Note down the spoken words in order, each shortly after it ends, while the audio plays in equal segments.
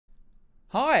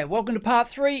Hi, welcome to part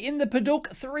 3 in the Padauk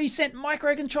 3-cent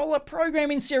microcontroller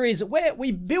programming series, where we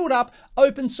build up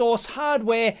open source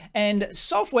hardware and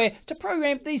software to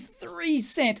program these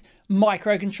 3-cent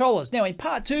microcontrollers. Now in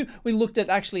part 2, we looked at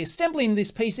actually assembling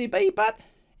this PCB, but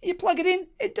you plug it in,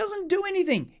 it doesn't do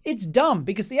anything. It's dumb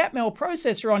because the Atmel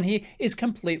processor on here is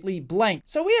completely blank.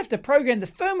 So we have to program the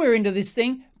firmware into this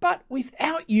thing, but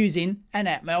without using an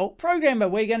Atmel programmer.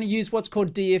 We're going to use what's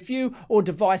called DFU, or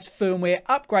device firmware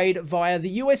upgrade, via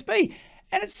the USB.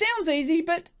 And it sounds easy,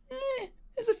 but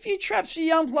there's a few traps for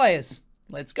young players.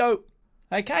 Let's go.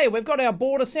 Okay, we've got our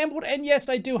board assembled, and yes,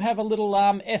 I do have a little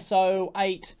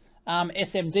SO8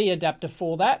 SMD adapter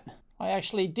for that. I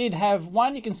actually did have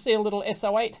one. You can see a little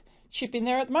SO8 chip in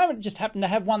there at the moment. Just happened to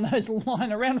have one of those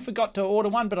lying around. I forgot to order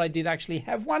one, but I did actually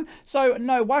have one. So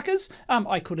no wuckers.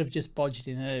 I could have just bodged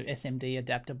in an SMD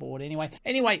adapter board anyway.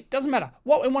 Anyway, doesn't matter.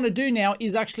 What we want to do now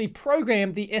is actually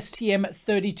program the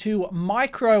STM32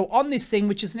 micro on this thing,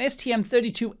 which is an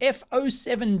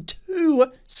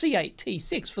STM32F072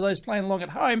 C8T6 for those playing along at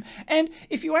home. And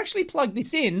if you actually plug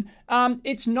this in,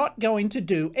 it's not going to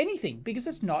do anything because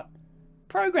it's not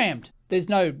programmed. There's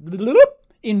no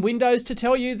in Windows to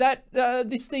tell you that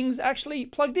this thing's actually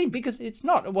plugged in, because it's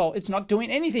not. Well, it's not doing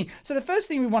anything. So the first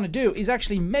thing we want to do is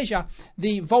actually measure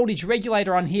the voltage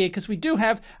regulator on here, because we do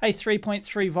have a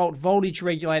 3.3 volt voltage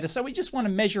regulator. So we just want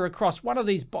to measure across one of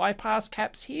these bypass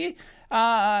caps here,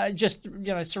 just,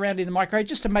 you know, surrounding the micro,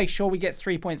 just to make sure we get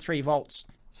 3.3 volts.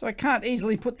 So I can't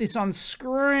easily put this on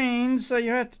screen, so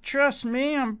you have to trust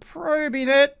me. I'm probing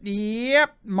it.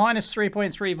 Yep, minus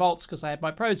 3.3 volts because I had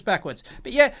my probes backwards.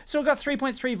 But yeah, so we've got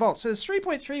 3.3 volts. So there's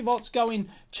 3.3 volts going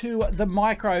to the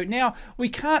micro. Now, we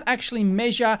can't actually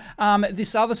measure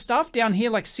this other stuff down here,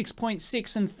 like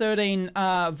 6.6 and 13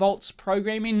 volts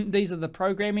programming. These are the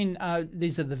programming,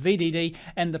 these are the VDD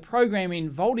and the programming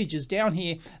voltages down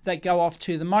here that go off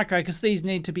to the micro, because these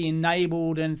need to be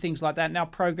enabled and things like that. Now,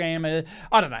 programmer,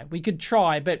 I don't know, we could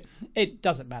try, but it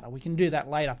doesn't matter. We can do that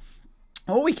later.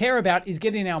 All we care about is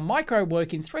getting our micro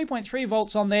working, 3.3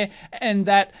 volts on there, and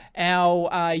that our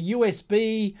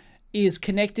USB is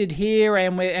connected here,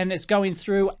 and it's going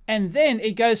through, and then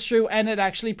it goes through and it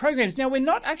actually programs. Now, we're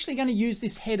not actually going to use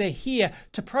this header here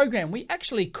to program. We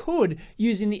actually could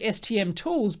using the STM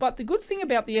tools, but the good thing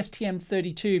about the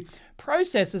STM32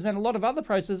 processors and a lot of other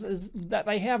processors is that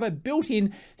they have a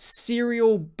built-in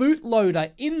serial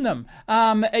bootloader in them,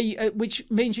 which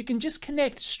means you can just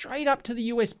connect straight up to the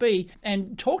USB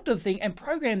and talk to the thing and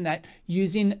program that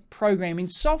using programming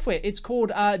software. It's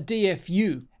called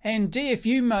DFU. And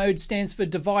DFU mode stands for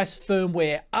device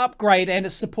firmware upgrade, and it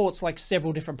supports like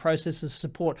several different processors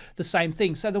support the same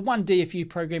thing. So the one DFU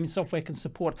programming software can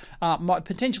support,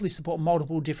 potentially support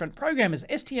multiple different programmers,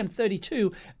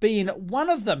 STM32 being one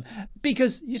of them.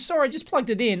 Because you saw I just plugged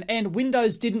it in and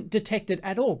Windows didn't detect it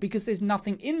at all because there's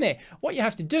nothing in there. What you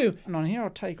have to do, and on here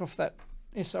I'll take off that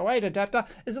SO8 adapter,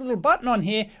 there's a little button on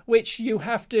here which you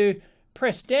have to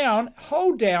press down,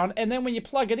 hold down, and then when you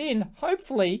plug it in,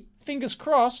 hopefully, fingers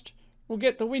crossed, we'll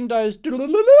get the Windows. There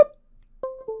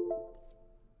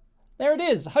it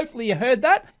is. Hopefully you heard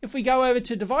that. If we go over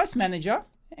to Device Manager,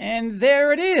 and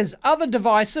there it is. Other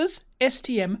devices,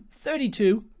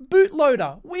 STM32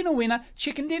 bootloader. Winner, winner,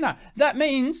 chicken dinner. That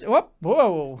means,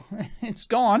 whoa, it's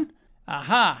gone.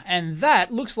 Aha, and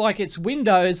that looks like it's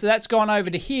Windows. So that's gone over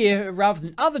to here rather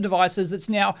than other devices. It's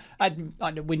now,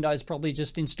 Windows probably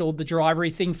just installed the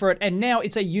drivery thing for it, and now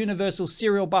it's a universal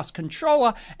serial bus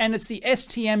controller, and it's the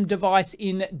STM device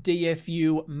in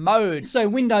DFU mode. So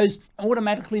Windows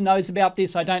automatically knows about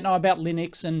this. I don't know about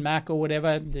Linux and Mac or whatever.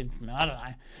 I don't know.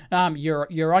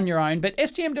 You're on your own, but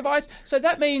STM device. So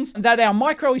that means that our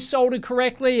micro is soldered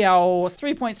correctly. Our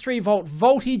 3.3 volt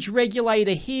voltage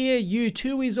regulator here,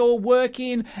 U2 is all working,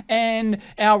 and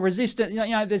our resistor, you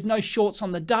know, there's no shorts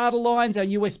on the data lines. Our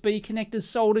USB connectors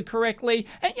soldered correctly,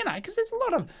 and you know, because there's a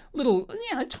lot of little,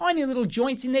 you know, tiny little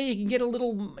joints in there. You can get a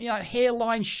little, you know,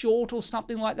 hairline short or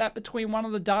something like that between one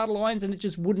of the data lines, and it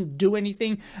just wouldn't do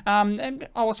anything. And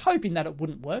I was hoping that it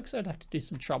wouldn't work, so I'd have to do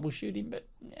some troubleshooting, but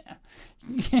yeah.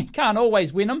 Can't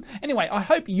always win them. Anyway, I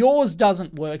hope yours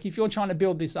doesn't work if you're trying to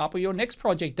build this up, or your next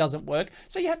project doesn't work.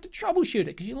 So you have to troubleshoot it,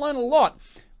 because you learn a lot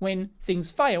when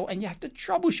things fail, and you have to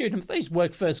troubleshoot them. If these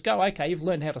work first go, okay, you've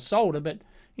learned how to solder, but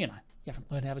you know, you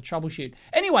haven't learned how to troubleshoot.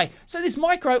 Anyway, so this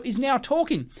micro is now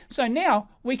talking. So now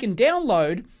we can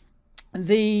download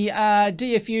the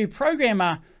DFU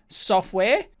programmer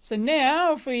software. So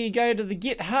now if we go to the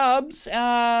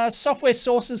GitHubs, software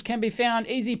sources can be found,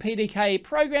 EasyPDK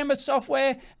programmer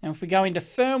software. And if we go into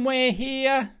firmware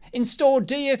here, install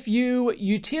DFU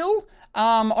util,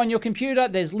 on your computer.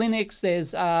 There's Linux,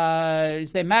 there's,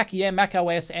 is there Mac? Yeah, Mac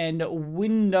OS and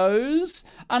Windows.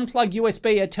 Unplug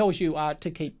USB, it tells you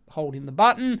to keep holding the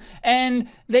button, and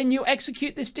then you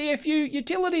execute this DFU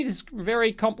utility, this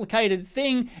very complicated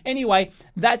thing. Anyway,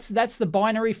 that's the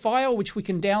binary file which we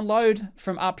can download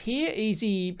from up here,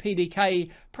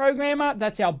 EEVPDK Programmer.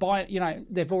 That's our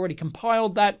they've already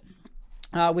compiled that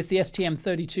with the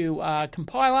STM32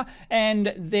 compiler,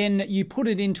 and then you put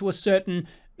it into a certain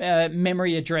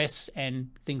memory address and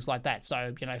things like that.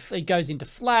 So, it goes into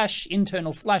flash,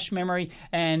 internal flash memory,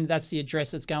 and that's the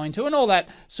address it's going to, and all that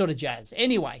sort of jazz.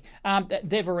 Anyway,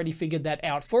 they've already figured that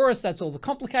out for us. That's all the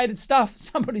complicated stuff.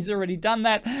 Somebody's already done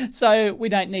that, so we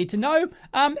don't need to know.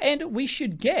 And we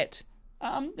should get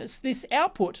this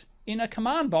output in a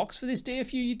command box for this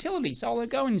DFU utility. So I'll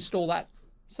go and install that.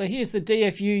 So here's the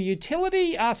DFU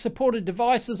utility, supported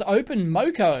devices, open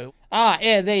Moco.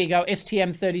 Yeah, there you go,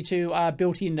 STM32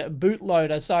 built-in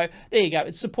bootloader. So there you go,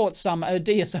 it supports some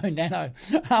DSO Nano.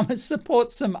 It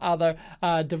supports some other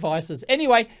devices.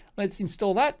 Anyway, let's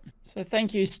install that. So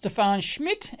thank you, Stefan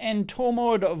Schmidt and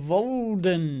Tormod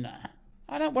Volden.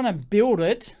 I don't want to build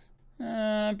it.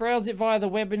 Browse it via the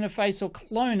web interface or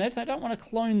clone it. I don't want to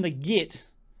clone the Git.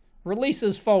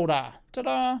 Releases folder.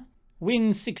 Ta-da!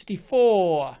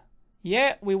 Win64.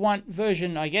 Yeah, we want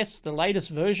version, I guess, the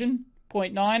latest version,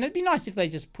 0.9. It'd be nice if they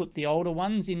just put the older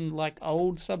ones in like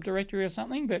old subdirectory or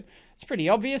something, but it's pretty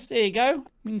obvious. There you go.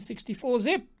 Win64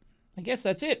 zip. I guess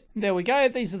that's it. There we go.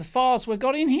 These are the files we've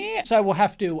got in here. So we'll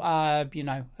have to,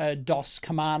 DOS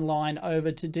command line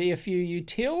over to DFU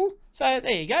util. So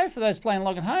there you go for those playing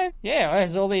along at home. Yeah,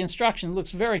 there's all the instructions.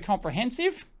 Looks very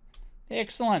comprehensive.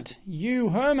 Excellent. Hugh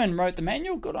Herman wrote the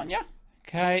manual. Good on ya.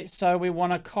 Okay, so we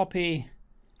want to copy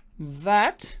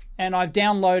that, and I've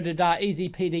downloaded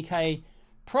EEVPDK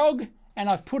prog, and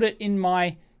I've put it in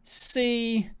my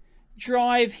C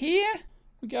drive here.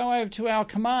 We go over to our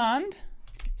command,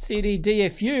 cd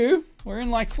dfu. We're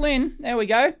in like Flynn. There we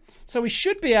go. So we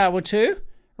should be able to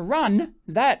run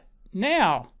that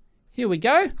now. Here we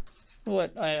go. Well,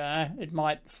 I don't know, it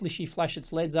might flash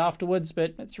its LEDs afterwards,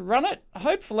 but let's run it.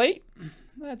 Hopefully,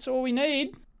 that's all we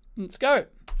need. Let's go.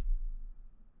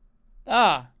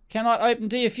 Cannot open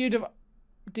DFU.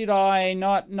 Did I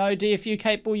not know DFU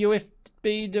capable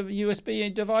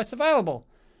USB device available?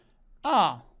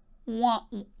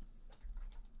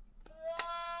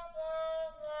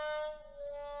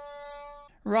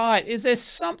 Right, is there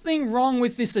something wrong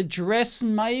with this address?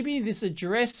 Maybe this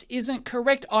address isn't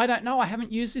correct. I don't know, I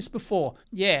haven't used this before.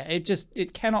 Yeah,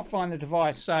 it cannot find the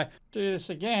device. So do this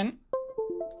again.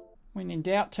 When in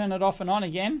doubt, turn it off and on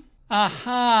again.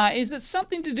 Aha, is it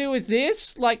something to do with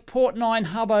this? Like port 9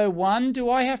 hub 01? Do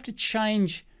I have to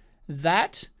change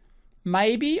that?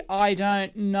 Maybe, I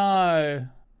don't know.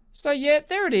 So yeah,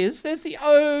 there it is. There's the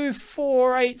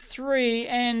 0483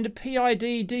 and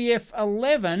PID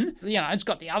DF11. It's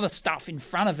got the other stuff in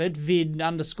front of it, vid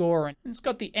underscore, and it's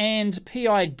got the and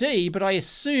PID, but I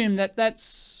assume that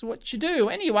that's what you do.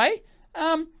 Anyway,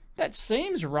 that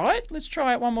seems right. Let's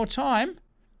try it one more time.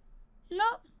 No.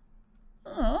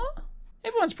 Oh,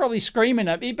 everyone's probably screaming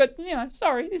at me, but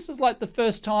sorry, this is like the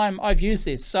first time I've used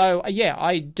this. So yeah,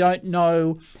 I don't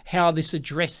know how this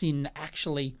addressing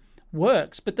actually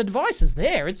works, but the device is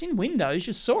there. It's in Windows.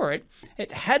 You saw it.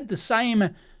 It had the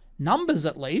same numbers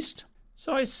at least.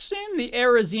 So I assume the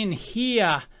error's in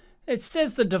here. It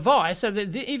says the device, so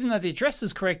that even though the address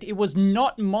is correct, it was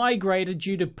not migrated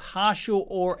due to partial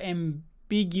or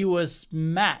ambiguous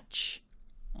match.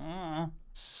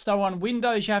 So on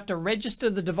Windows, you have to register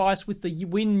the device with the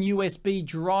WinUSB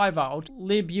driver.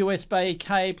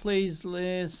 libusb-k, please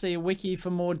see a wiki for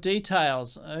more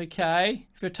details. Okay.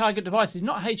 If your target device is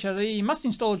not HRD, you must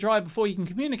install a driver before you can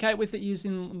communicate with it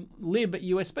using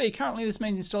libusb. Currently, this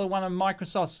means installing one of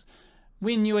Microsoft's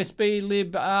WinUSB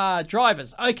lib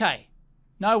drivers. Okay.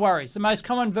 No worries. The most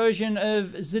common version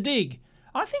of Zadig.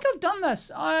 I think I've done this.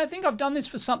 I think I've done this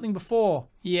for something before.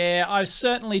 Yeah, I've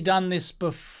certainly done this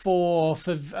before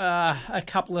for a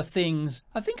couple of things.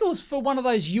 I think it was for one of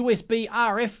those USB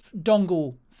RF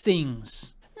dongle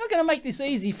things. They're not going to make this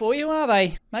easy for you, are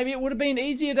they? Maybe it would have been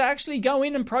easier to actually go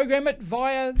in and program it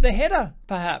via the header,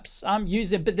 perhaps.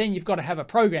 Use it, but then you've got to have a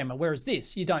programmer, whereas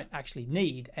this, you don't actually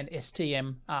need an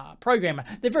STM programmer.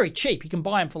 They're very cheap. You can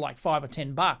buy them for like $5 or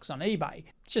 $10 on eBay.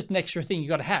 It's just an extra thing you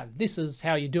got to have. This is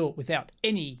how you do it without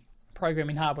any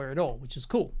programming hardware at all, which is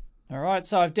cool. All right,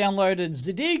 so I've downloaded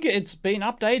Zadig. It's been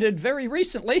updated very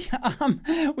recently,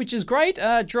 which is great.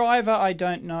 Driver, I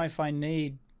don't know if I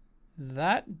need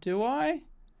that, do I?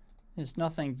 There's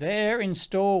nothing there.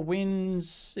 Install Win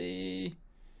C.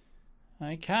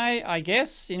 Okay, I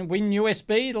guess in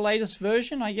WinUSB, the latest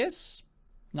version, I guess.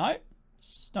 No,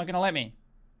 it's not going to let me.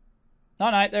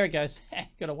 No, there it goes.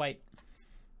 Gotta wait.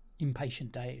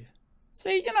 Impatient Dave.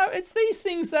 See, you know, it's these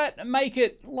things that make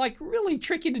it, like, really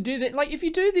tricky to do that. Like, if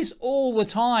you do this all the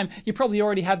time, you probably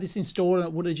already have this installed and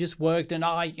it would have just worked. And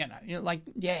like,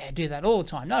 yeah, do that all the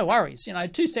time. No worries. You know,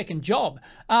 2-second job.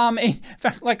 In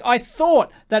fact, like, I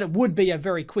thought that it would be a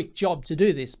very quick job to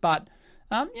do this, but,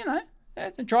 you know,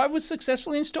 the drive was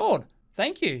successfully installed.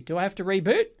 Thank you. Do I have to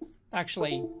reboot?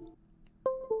 Actually,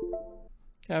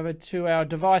 go over to our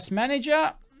device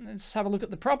manager. Let's have a look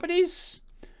at the properties.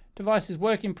 Device is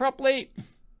working properly.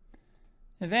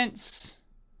 Events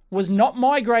was not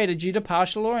migrated due to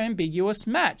partial or ambiguous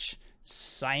match.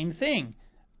 Same thing.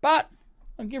 But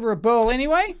I'll give her a burl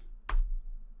anyway.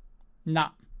 Nah,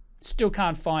 still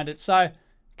can't find it. So,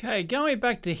 okay, going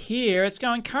back to here, it's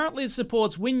going currently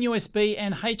supports WinUSB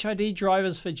and HID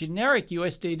drivers for generic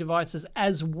USD devices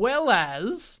as well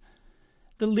as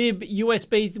the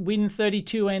libUSB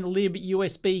Win32 and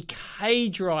libUSB-K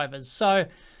drivers. So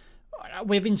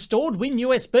we've installed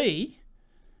WinUSB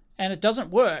and it doesn't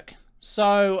work.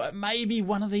 So maybe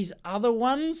one of these other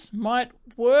ones might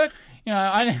work. You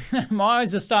know, my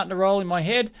eyes are starting to roll in my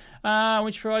head.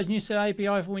 Which provides new set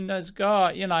API for Windows.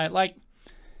 God, you know, like,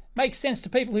 makes sense to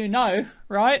people who know,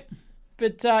 right?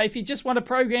 But if you just want to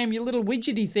program your little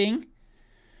widgety thing,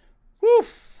 whew.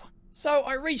 So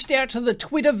I reached out to the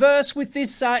Twitterverse with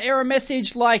this error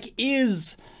message, like,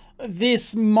 is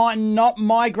this not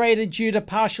migrated due to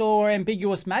partial or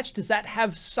ambiguous match? Does that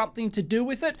have something to do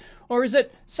with it? Or is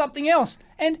it something else?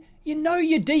 And you know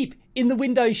you're deep in the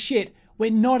Windows shit where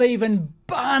not even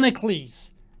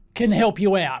barnacles can help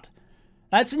you out.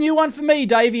 That's a new one for me,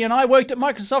 Davey, and I worked at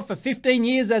Microsoft for 15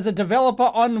 years as a developer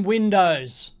on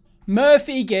Windows.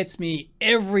 Murphy gets me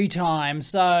every time,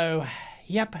 so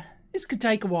yep, this could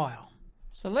take a while.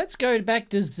 So let's go back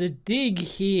to Zadig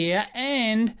here,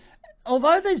 and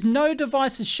although there's no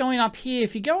devices showing up here,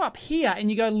 if you go up here and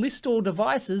you go list all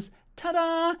devices,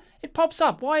 ta-da, it pops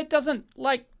up. Why it doesn't,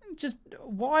 like, just,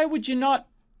 why would you not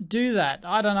do that?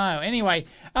 I don't know. Anyway,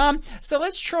 so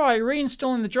let's try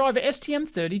reinstalling the driver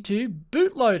STM32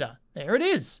 Bootloader. There it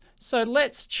is. So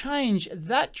let's change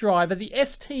that driver, the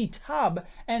ST tub,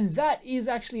 and that is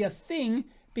actually a thing,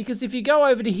 because if you go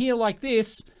over to here like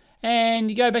this, and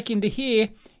you go back into here,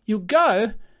 you'll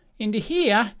go into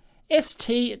here,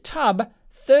 ST tub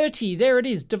 30, there it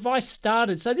is, device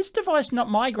started. So this device not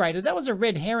migrated, that was a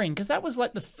red herring, because that was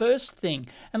like the first thing,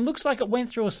 and looks like it went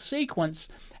through a sequence,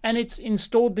 and it's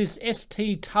installed this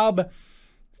ST tub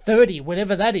 30,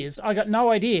 whatever that is, I got no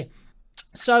idea.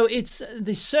 So it's,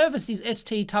 the service is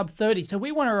ST tub 30, so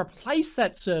we want to replace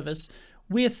that service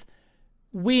with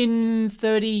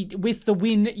Win30, with the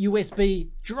WinUSB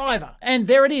driver. And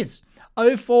there it is,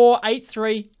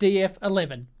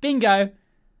 0483DF11. Bingo.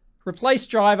 Replace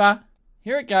driver.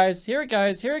 Here it goes, here it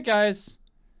goes, here it goes.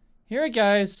 Here it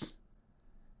goes.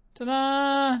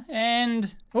 Ta-da!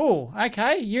 And, oh,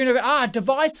 okay.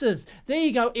 Devices. There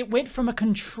you go. It went from a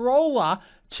controller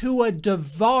to a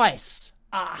device.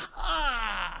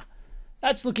 Aha!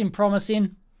 That's looking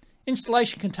promising.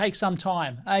 Installation can take some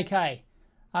time. Okay.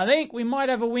 I think we might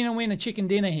have a winner chicken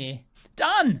dinner here.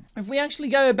 Done! If we actually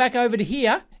go back over to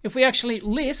here, if we actually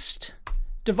list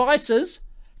devices,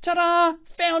 ta-da!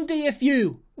 Found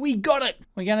DFU. We got it.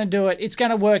 We're going to do it. It's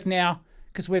going to work now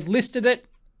because we've listed it.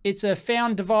 It's a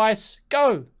found device.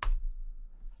 Go!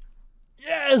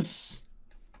 Yes!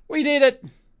 We did it.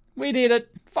 We did it.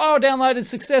 File downloaded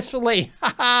successfully.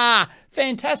 Haha!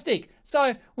 Fantastic.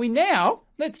 So we now,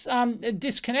 let's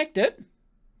disconnect it.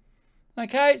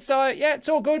 Okay, so yeah, it's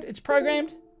all good. It's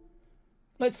programmed.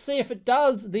 Let's see if it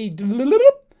does the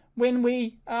when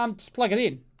we just plug it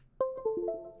in.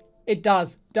 It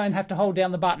does. Don't have to hold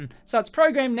down the button. So it's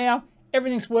programmed now.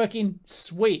 Everything's working.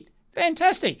 Sweet.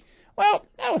 Fantastic. Well,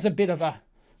 that was a bit of a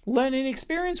learning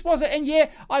experience, was it? And yeah,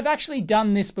 I've actually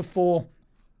done this before.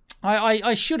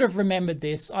 I should have remembered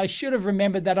this. I should have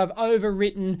remembered that I've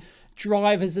overwritten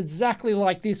drivers exactly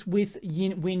like this with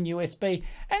WinUSB,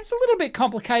 and it's a little bit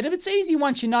complicated. It's easy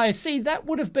once you know. See, that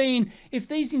would have been, if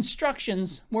these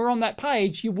instructions were on that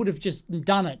page, you would have just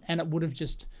done it and it would have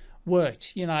just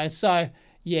worked, you know. So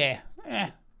yeah,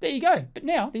 there you go. But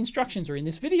now the instructions are in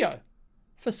this video.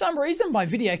 For some reason, my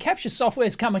video capture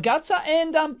software's Kamagutsa,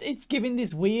 and it's giving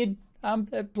this weird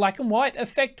black and white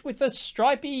effect with a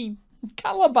stripy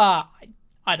color bar.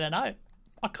 I don't know.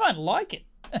 I kind of like it.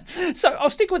 So I'll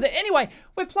stick with it. Anyway,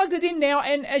 we've plugged it in now,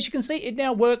 and as you can see, it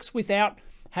now works without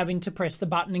having to press the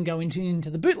button and go into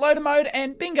the bootloader mode,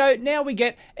 and bingo, now we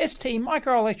get ST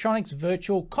Microelectronics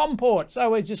Virtual COM port.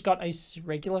 So we've just got a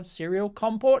regular serial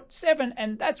COM port 7,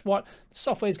 and that's what the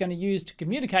software is going to use to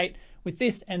communicate with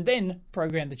this and then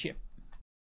program the chip.